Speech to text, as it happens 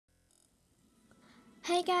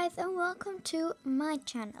Hey guys, and welcome to my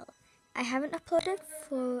channel. I haven't uploaded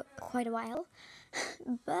for quite a while,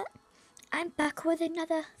 but I'm back with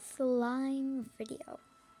another slime video.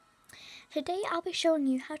 Today I'll be showing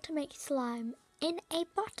you how to make slime in a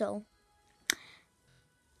bottle.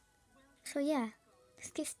 So yeah, let's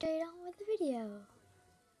get straight on with the video.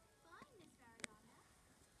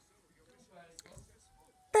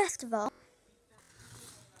 First of all,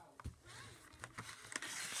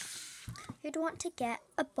 you'd want to get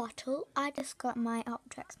a bottle. I just got my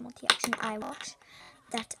Optrex multi-action eye wash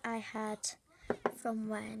that I had from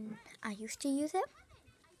when I used to use it.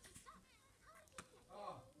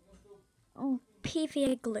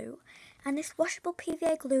 PVA glue, and this washable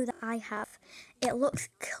PVA glue that I have, it looks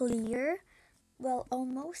clear, well,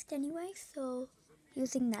 almost anyway, so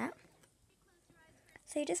using that.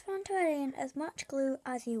 So you just want to add in as much glue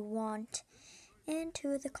as you want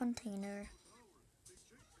into the container.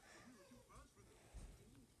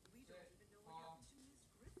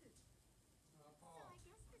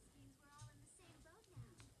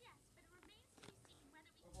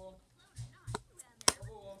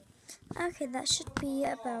 Okay, that should be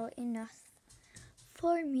about enough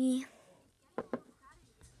for me.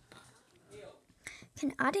 You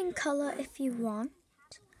can add in colour if you want,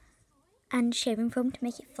 and shaving foam to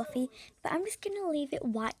make it fluffy, but I'm just going to leave it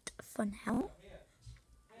white for now.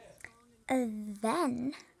 And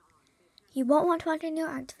then you won't want to add in your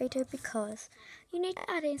activator because you need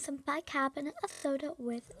to add in some bicarbonate of soda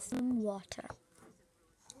with some water.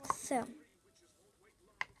 So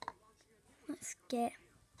let's get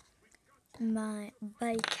my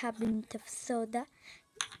bicarbonate of soda.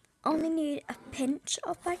 Only need a pinch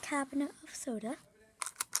of bicarbonate of soda.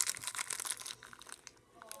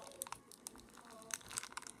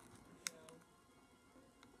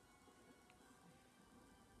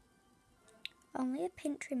 Only a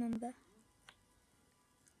pinch, remember.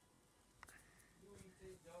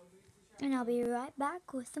 And I'll be right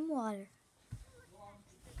back with some water.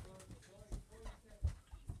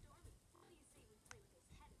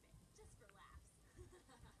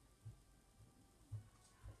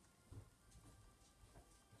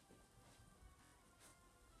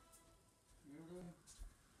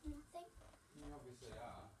 Nothing. You obviously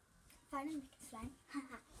are. Finally make a slime.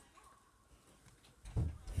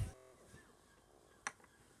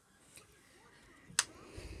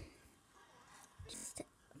 Just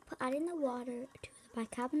add in the water to the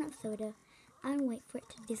bicarbonate of soda and wait for it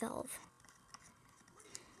to dissolve.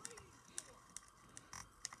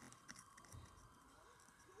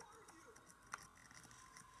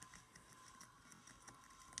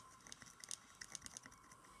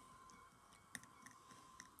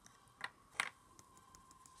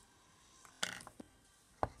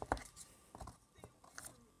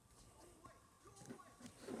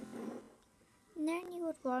 And then you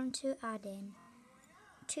would want to add in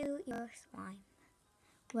to your slime,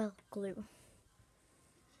 well, glue.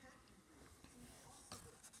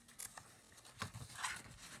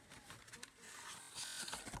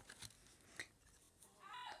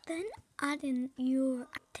 Then add in your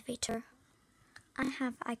activator. I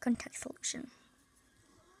have eye contact solution.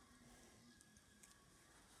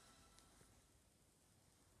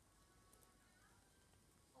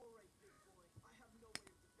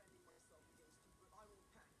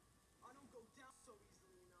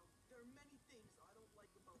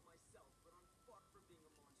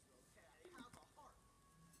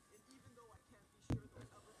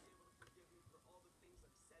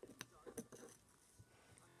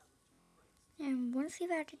 And once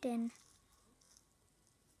you've added in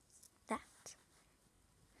that,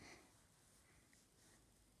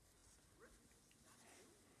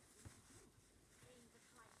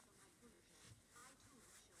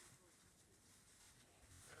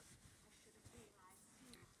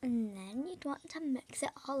 and then you'd want to mix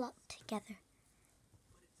it all up together.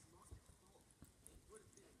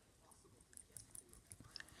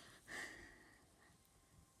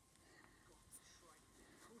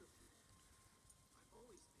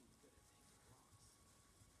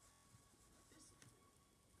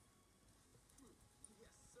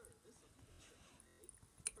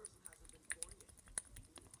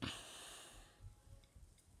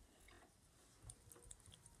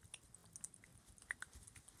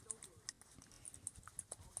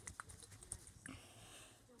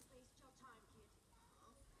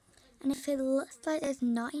 And if it looks like there's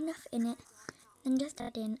not enough in it, then just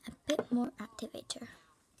add in a bit more activator.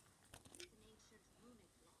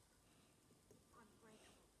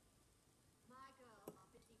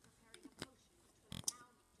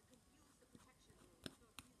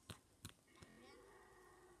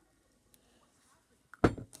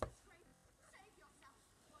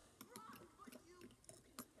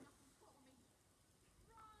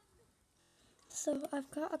 So I've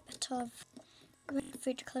got a bit of red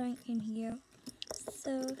food colouring in here.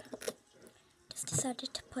 So just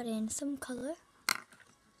decided to put in some colour.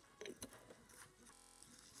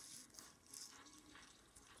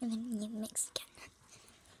 And then you mix again.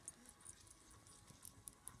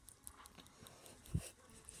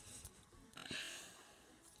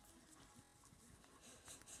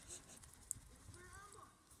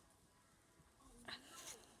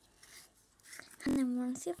 And then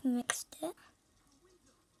once you've mixed it,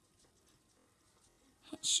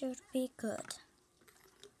 it should be good.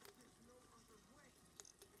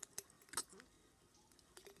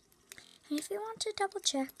 And if you want to double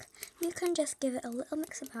check, you can just give it a little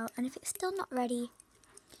mix about, and if it's still not ready,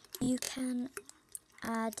 you can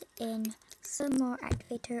add in some more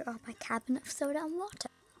activator or bicarbonate of soda and water.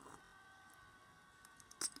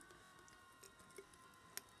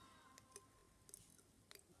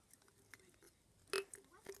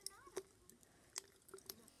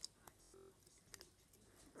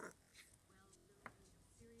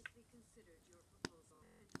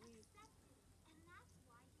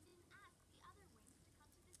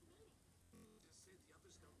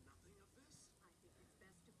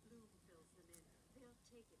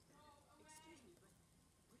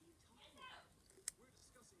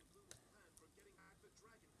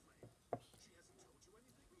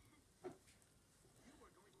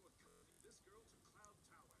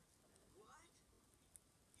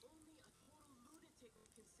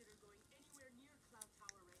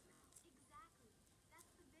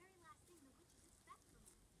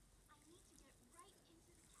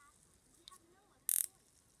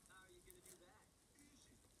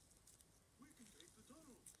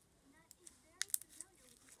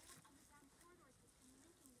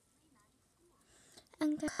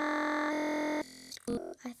 And guys,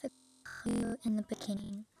 I forgot glue in the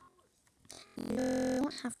beginning. You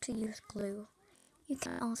don't have to use glue. You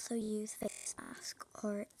can also use face mask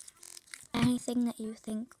or anything that you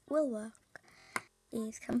think will work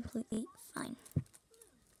is completely fine.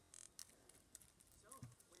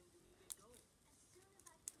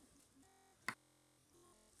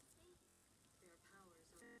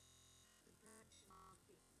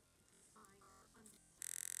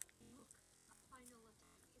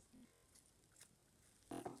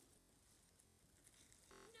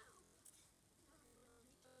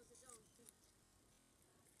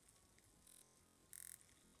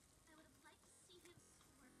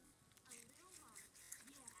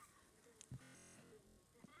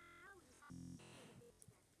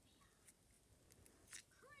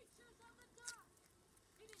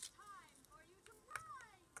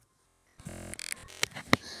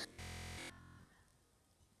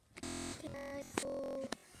 So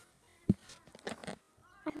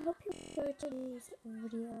I hope you enjoyed today's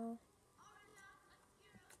video.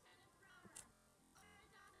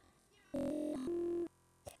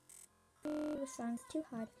 If it sounds too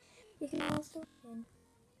hard, you can also put in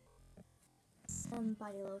some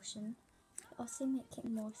body lotion to also make it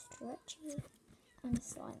more stretchy and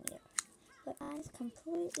slimier. But that is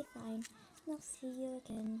completely fine, and I'll see you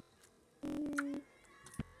again.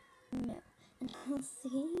 No, and I'll see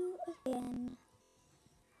you again.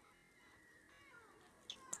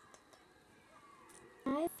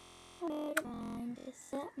 I've had in mind to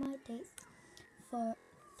set my dates for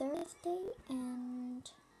Thursday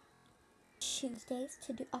and Tuesdays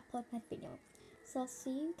to upload my video. So I'll see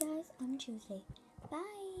you guys on Tuesday.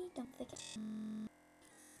 Bye! Don't forget to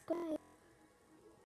subscribe.